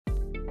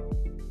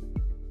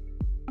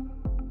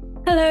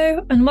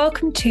Hello and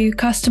welcome to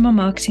Customer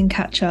Marketing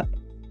Catch-Up.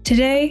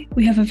 Today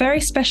we have a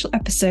very special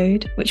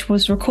episode which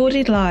was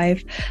recorded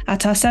live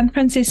at our San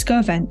Francisco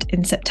event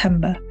in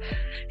September.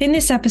 In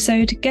this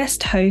episode,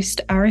 guest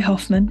host Ari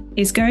Hoffman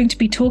is going to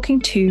be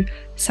talking to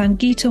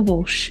Sangeeta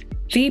Walsh,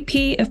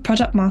 VP of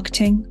Product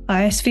Marketing,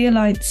 ISV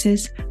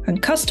Alliances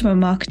and Customer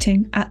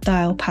Marketing at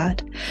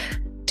Dialpad.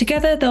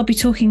 Together they'll be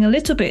talking a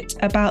little bit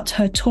about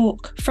her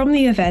talk from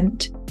the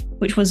event,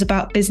 which was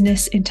about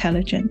business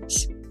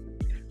intelligence.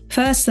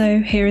 First, though,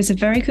 here is a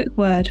very quick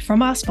word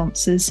from our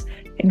sponsors,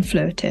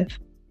 Influitive.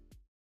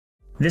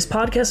 This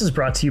podcast is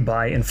brought to you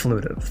by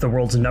Influitive, the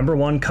world's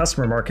 #1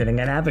 customer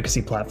marketing and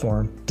advocacy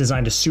platform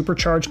designed to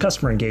supercharge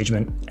customer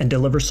engagement and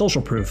deliver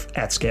social proof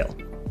at scale.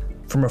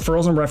 From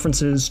referrals and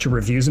references to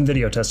reviews and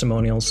video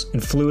testimonials,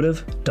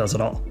 Influitive does it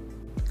all.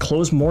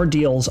 Close more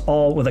deals,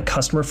 all with a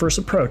customer-first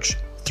approach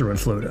through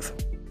Influitive.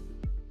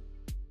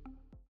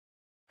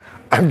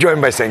 I'm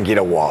joined by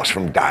Sangeeta Walsh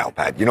from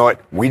Dialpad. You know what?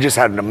 We just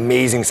had an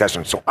amazing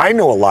session, so I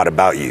know a lot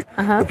about you.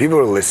 But people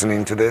who are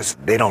listening to this,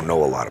 they don't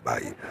know a lot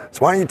about you. So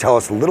why don't you tell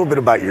us a little bit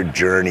about your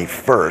journey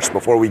first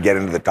before we get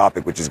into the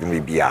topic, which is going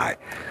to be BI.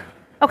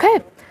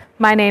 Okay.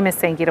 My name is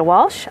Sangeeta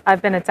Walsh.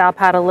 I've been at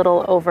Dialpad a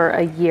little over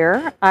a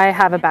year. I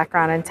have a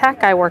background in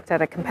tech. I worked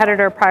at a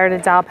competitor prior to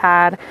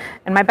Dialpad,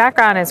 and my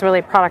background is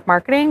really product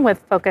marketing with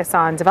focus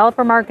on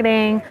developer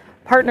marketing,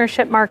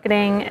 partnership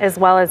marketing, as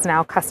well as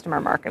now customer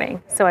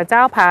marketing. So at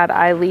Dialpad,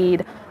 I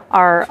lead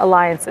our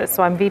alliances.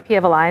 So I'm VP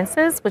of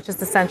Alliances, which is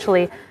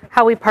essentially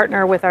how we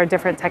partner with our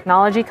different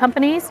technology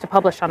companies to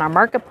publish on our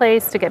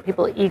marketplace, to get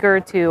people eager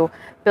to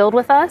build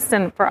with us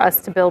and for us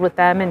to build with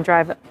them and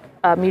drive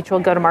mutual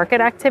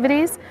go-to-market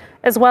activities,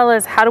 as well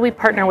as how do we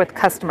partner with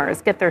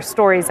customers, get their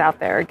stories out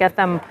there, get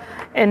them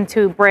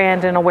into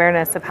brand and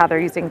awareness of how they're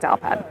using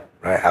Dialpad.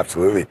 Right,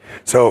 absolutely.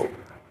 So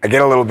I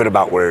get a little bit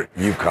about where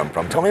you come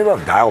from. Tell me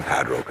about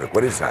Dialpad real quick.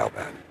 What is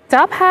Dialpad?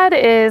 Dialpad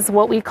is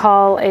what we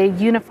call a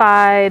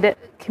unified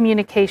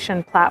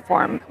communication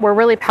platform. We're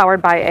really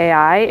powered by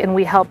AI, and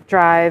we help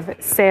drive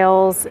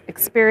sales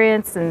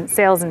experience and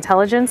sales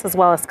intelligence, as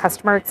well as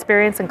customer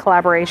experience and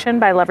collaboration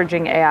by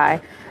leveraging AI.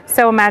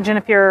 So imagine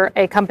if you're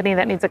a company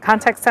that needs a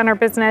contact center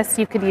business,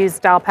 you could use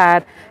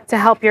Dialpad to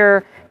help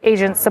your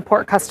agents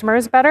support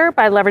customers better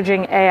by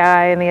leveraging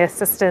AI and the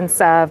assistance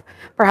of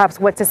perhaps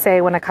what to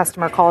say when a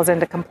customer calls in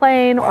to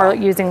complain, or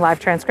using live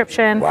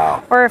transcription.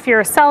 Or if you're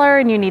a seller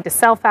and you need to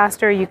sell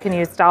faster, you can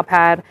use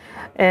Dialpad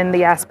in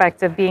the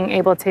aspect of being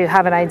able to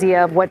have an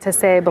idea of what to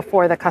say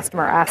before the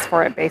customer asks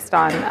for it based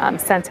on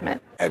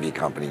sentiment. Heavy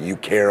company, you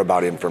care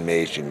about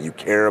information, you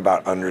care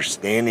about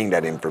understanding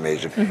that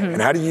information,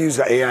 and how to use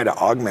AI to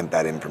augment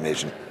that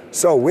information.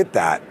 So with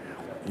that,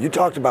 you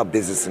talked about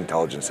business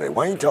intelligence today.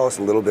 Why don't you tell us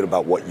a little bit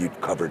about what you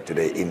covered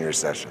today in your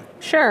session?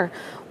 Sure.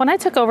 When I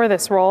took over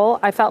this role,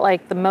 I felt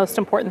like the most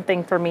important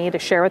thing for me to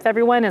share with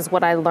everyone is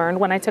what I learned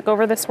when I took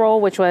over this role,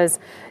 which was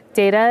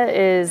data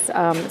is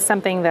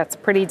something that's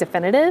pretty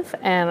definitive,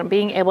 and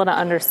being able to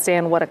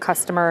understand what a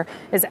customer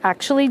is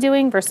actually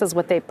doing versus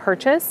what they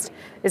purchased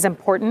is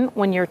important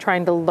when you're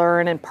trying to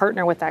learn and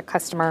partner with that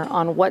customer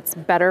on what's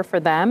better for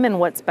them and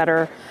what's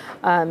better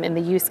in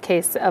the use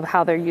case of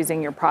how they're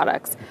using your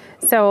products.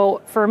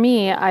 So for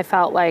me, I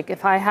felt like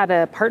if I had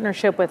a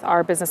partnership with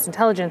our business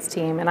intelligence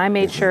team and I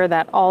made sure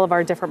that all of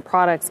our different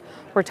products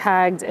were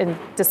tagged and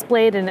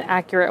displayed in an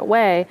accurate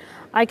way,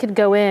 I could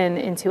go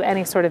into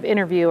any sort of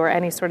interview or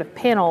any sort of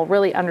panel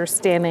really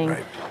understanding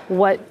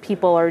what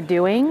people are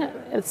doing.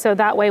 So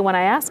that way when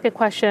I ask a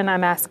question,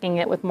 I'm asking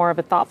it with more of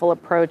a thoughtful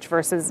approach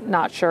versus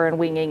not sure and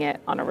winging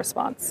it on a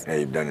response. Yeah,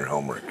 you've done your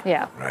homework.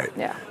 Yeah. Right.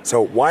 Yeah.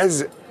 So why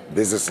is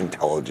business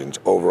intelligence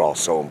overall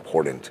so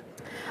important?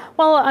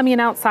 Well, I mean,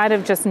 outside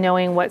of just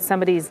knowing what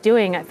somebody's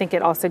doing, I think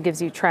it also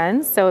gives you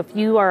trends. So if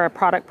you are a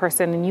product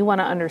person and you want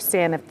to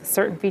understand if the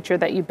certain feature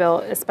that you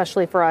built,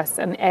 especially for us,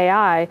 an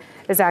AI,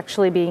 is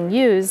actually being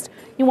used,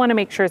 you want to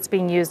make sure it's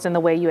being used in the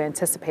way you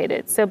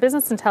anticipated. So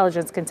business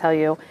intelligence can tell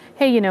you,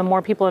 hey,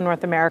 more people in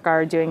North America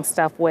are doing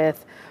stuff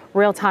with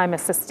real-time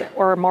assistant,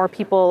 or more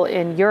people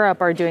in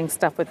Europe are doing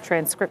stuff with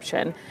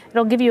transcription.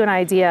 It'll give you an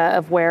idea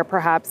of where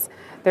perhaps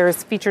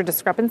there's feature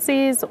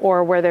discrepancies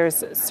or where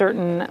there's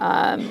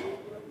certain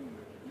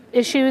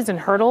issues and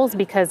hurdles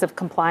because of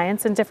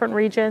compliance in different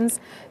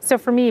regions. So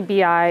for me,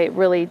 BI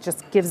really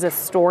just gives a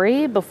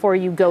story before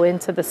you go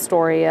into the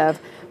story of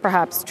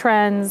perhaps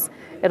trends.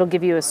 It'll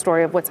give you a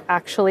story of what's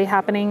actually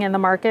happening in the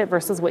market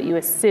versus what you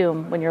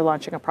assume when you're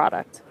launching a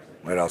product.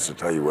 Might also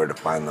tell you where to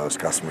find those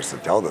customers to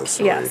tell those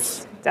stories.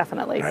 Yes,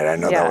 definitely. Right, I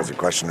know that was a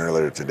question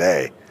earlier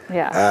today.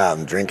 Yeah.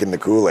 Drinking the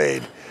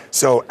Kool-Aid.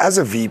 So as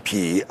a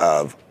VP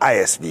of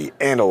ISV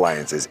and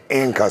alliances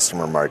and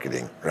customer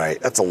marketing, right,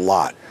 that's a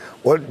lot.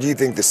 What do you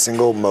think the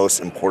single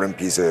most important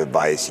piece of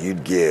advice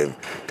you'd give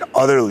to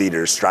other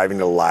leaders striving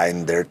to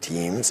align their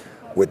teams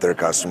with their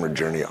customer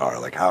journey are?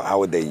 Like how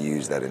would they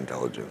use that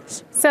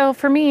intelligence? So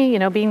for me,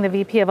 being the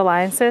VP of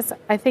Alliances,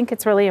 I think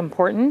it's really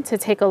important to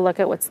take a look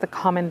at what's the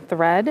common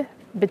thread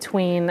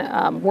between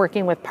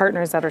working with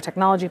partners that are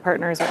technology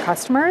partners or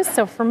customers.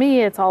 So for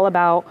me, it's all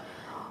about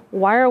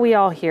why are we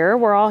all here?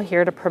 We're all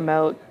here to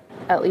promote,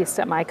 at least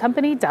at my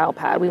company,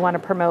 Dialpad. We want to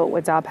promote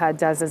what Dialpad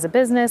does as a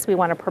business. We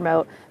want to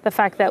promote the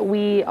fact that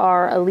we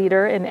are a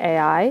leader in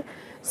AI.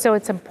 So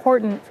it's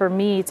important for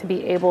me to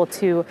be able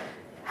to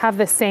have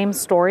the same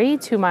story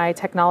to my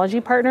technology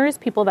partners,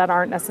 people that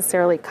aren't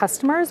necessarily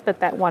customers, but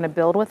that want to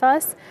build with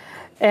us,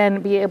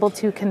 and be able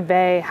to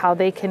convey how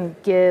they can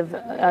give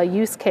a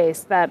use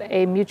case that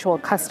a mutual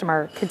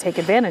customer can take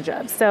advantage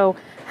of. So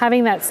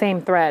having that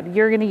same thread,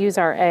 you're going to use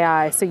our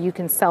AI so you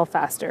can sell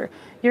faster.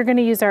 You're going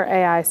to use our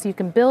AI so you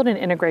can build an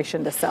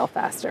integration to sell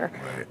faster.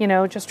 Right. You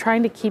know, just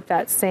trying to keep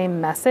that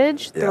same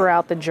message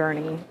throughout the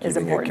journey is important.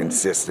 Keeping it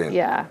consistent.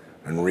 Yeah.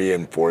 And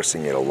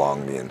reinforcing it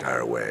along the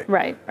entire way.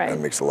 Right. That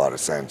makes a lot of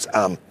sense.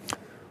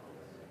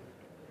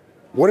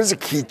 What is a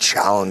key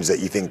challenge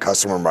that you think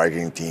customer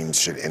marketing teams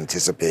should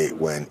anticipate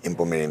when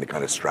implementing the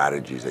kind of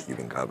strategies that you've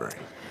been covering?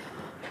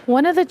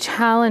 One of the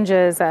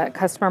challenges that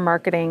customer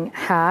marketing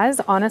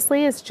has,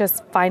 honestly, is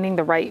just finding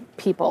the right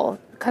people.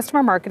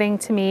 Customer marketing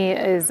to me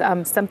is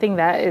something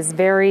that is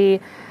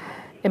very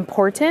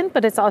important,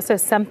 but it's also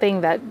something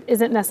that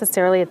isn't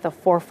necessarily at the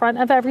forefront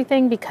of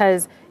everything,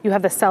 because you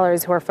have the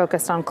sellers who are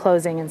focused on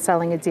closing and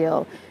selling a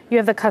deal. You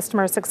have the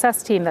customer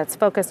success team that's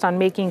focused on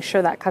making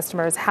sure that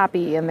customer is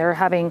happy and they're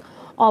having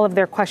all of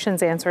their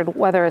questions answered,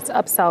 whether it's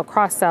upsell,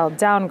 cross-sell,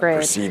 downgrade.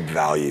 Perceived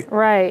value.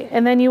 Right.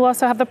 And then you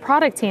also have the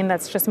product team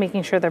that's just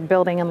making sure they're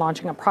building and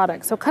launching a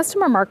product. So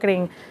customer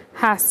marketing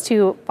has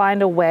to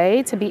find a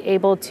way to be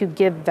able to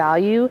give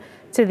value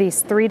to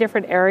these three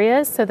different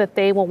areas so that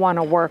they will want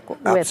to work with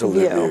you.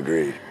 Absolutely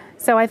agreed.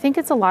 So I think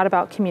it's a lot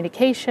about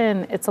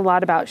communication. It's a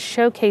lot about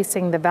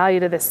showcasing the value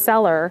to the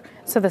seller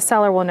so the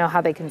seller will know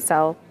how they can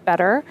sell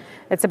better.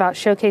 It's about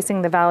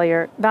showcasing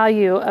the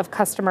value of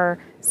customer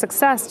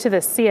success to the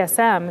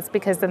CSMs,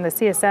 because then the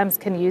CSMs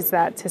can use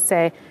that to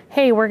say,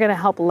 hey, we're going to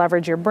help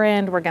leverage your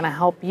brand. We're going to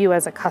help you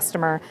as a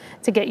customer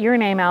to get your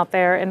name out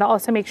there and to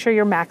also make sure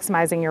you're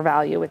maximizing your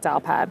value with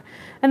Dialpad.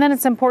 And then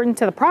it's important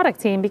to the product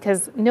team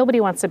because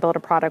nobody wants to build a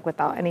product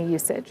without any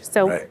usage.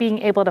 So being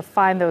able to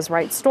find those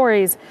right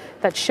stories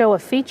that show a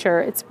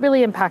feature, it's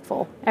really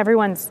impactful.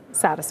 Everyone's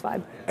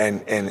satisfied.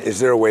 And is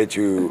there a way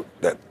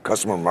that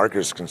customer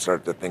marketers can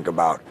start to think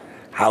about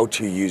how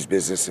to use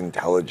business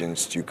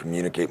intelligence to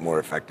communicate more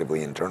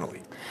effectively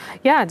internally?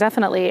 Yeah,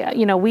 definitely.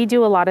 You know, we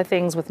do a lot of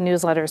things with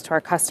newsletters to our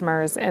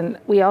customers, and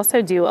we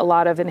also do a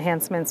lot of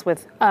enhancements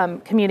with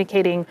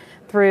communicating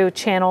through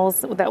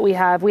channels that we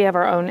have. We have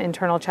our own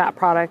internal chat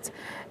product,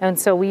 and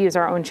so we use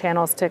our own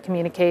channels to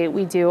communicate.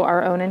 We do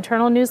our own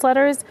internal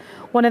newsletters.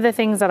 One of the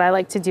things that I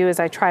like to do is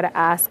I try to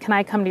ask, can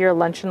I come to your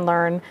lunch and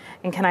learn,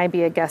 and can I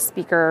be a guest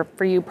speaker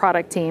for you,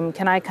 product team?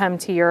 Can I come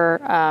to your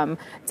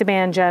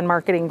demand gen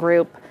marketing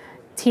group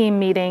team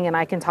meeting and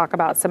I can talk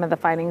about some of the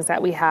findings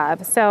that we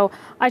have? So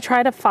I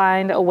try to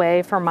find a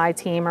way for my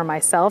team or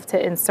myself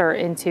to insert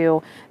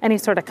into any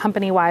sort of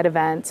company-wide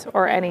event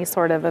or any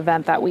sort of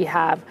event that we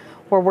have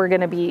where we're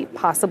going to be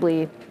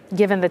possibly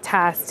given the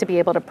task to be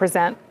able to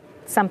present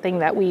something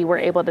that we were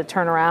able to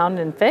turn around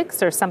and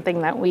fix, or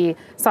something that we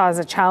saw as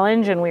a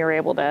challenge and we were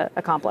able to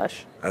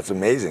accomplish. That's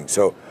amazing.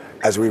 So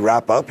as we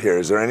wrap up here,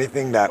 is there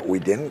anything that we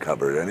didn't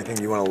cover?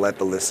 Anything you want to let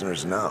the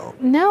listeners know?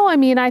 No, I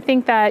mean, I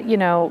think that, you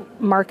know,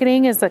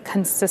 marketing is a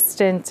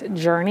consistent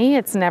journey.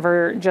 It's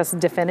never just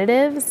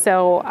definitive.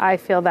 So I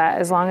feel that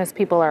as long as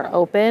people are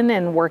open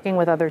and working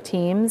with other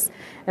teams,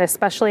 and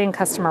especially in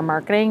customer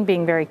marketing,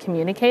 being very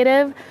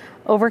communicative,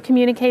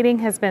 over-communicating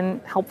has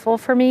been helpful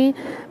for me,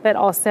 but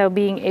also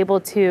being able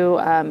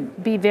to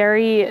be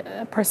very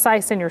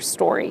precise in your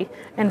story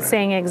and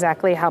saying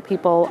exactly how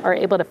people are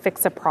able to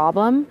fix a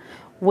problem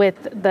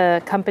with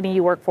the company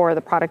you work for,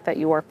 the product that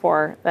you work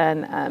for,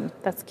 then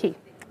that's key.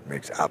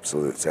 Makes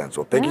absolute sense.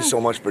 Well, thank you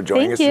so much for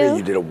joining us today.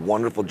 You did a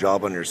wonderful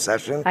job on your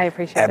session. I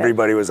appreciate it.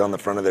 Everybody was on the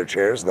front of their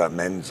chairs. That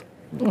means,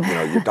 you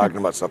know, you're talking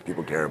about stuff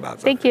people care about.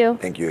 So thank you.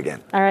 Thank you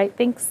again. All right,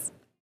 thanks.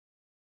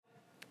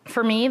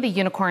 For me, the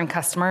unicorn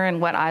customer and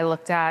what I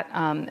looked at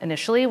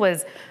initially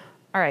was,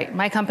 all right,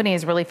 my company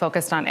is really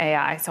focused on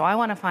AI, so I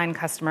want to find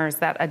customers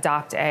that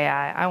adopt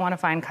AI. I want to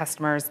find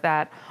customers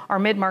that are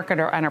mid-market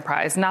or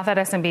enterprise. Not that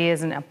SMB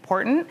isn't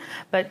important,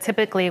 but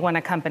typically when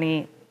a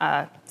company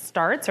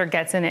starts or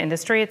gets in an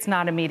industry, it's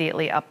not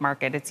immediately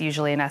upmarket. It's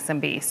usually an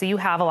SMB. So you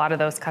have a lot of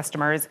those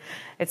customers.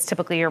 It's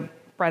typically your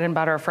bread and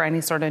butter for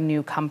any sort of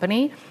new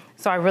company.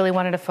 So I really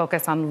wanted to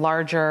focus on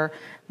larger,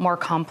 more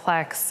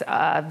complex,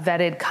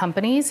 vetted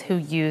companies who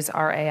use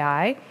our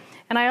AI.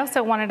 And I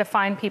also wanted to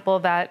find people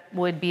that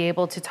would be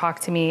able to talk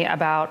to me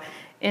about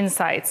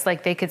insights.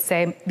 Like they could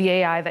say, the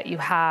AI that you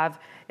have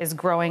is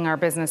growing our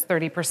business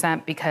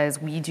 30% because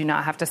we do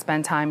not have to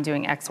spend time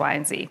doing X, Y,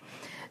 and Z.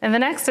 And the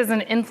next is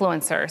an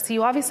influencer. So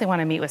you obviously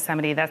want to meet with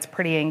somebody that's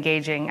pretty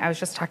engaging. I was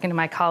just talking to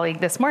my colleague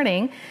this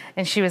morning,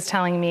 and she was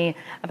telling me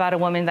about a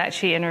woman that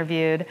she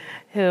interviewed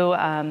who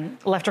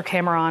left her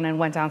camera on and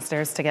went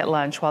downstairs to get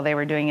lunch while they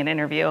were doing an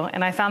interview.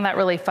 And I found that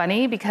really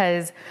funny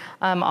because,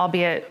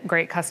 albeit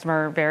great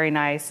customer, very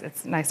nice,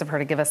 it's nice of her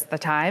to give us the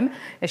time,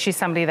 she's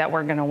somebody that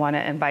we're going to want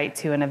to invite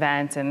to an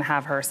event and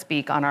have her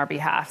speak on our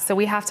behalf. So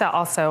we have to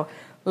also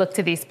look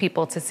to these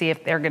people to see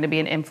if they're going to be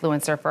an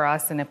influencer for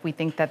us and if we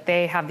think that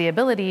they have the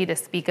ability to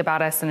speak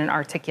about us in an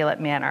articulate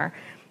manner.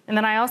 And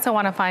then I also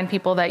want to find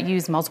people that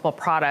use multiple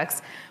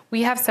products.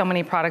 We have so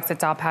many products at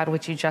Dollpad,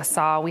 which you just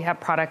saw. We have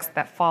products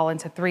that fall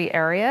into 3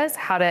 areas: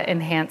 how to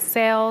enhance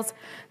sales,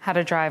 how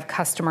to drive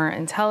customer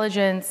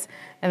intelligence,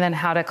 and then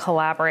how to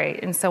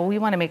collaborate. And so we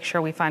want to make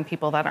sure we find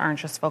people that aren't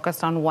just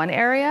focused on one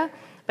area,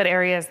 but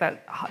areas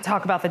that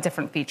talk about the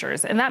different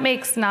features. And that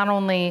makes not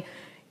only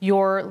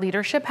your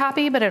leadership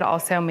happy, but it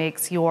also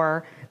makes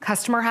your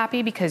customer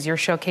happy because you're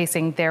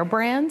showcasing their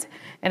brand.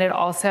 And it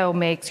also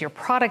makes your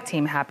product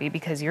team happy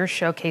because you're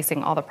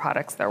showcasing all the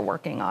products they're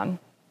working on.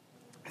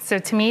 So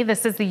to me,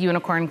 this is the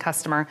unicorn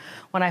customer.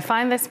 When I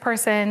find this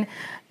person,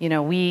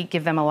 we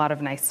give them a lot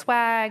of nice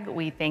swag.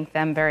 We thank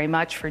them very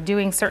much for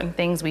doing certain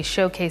things. We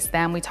showcase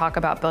them. We talk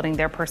about building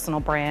their personal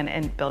brand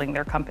and building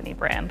their company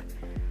brand.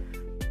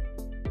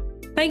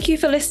 Thank you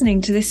for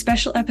listening to this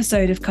special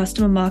episode of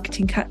Customer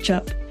Marketing Catch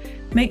Up.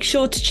 Make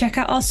sure to check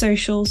out our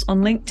socials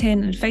on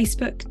LinkedIn and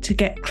Facebook to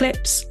get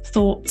clips,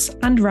 thoughts,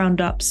 and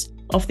roundups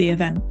of the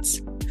events.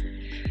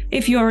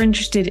 If you're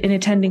interested in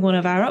attending one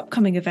of our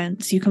upcoming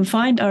events, you can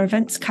find our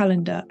events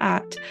calendar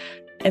at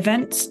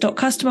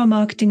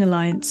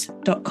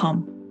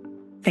events.customermarketingalliance.com.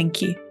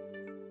 Thank you.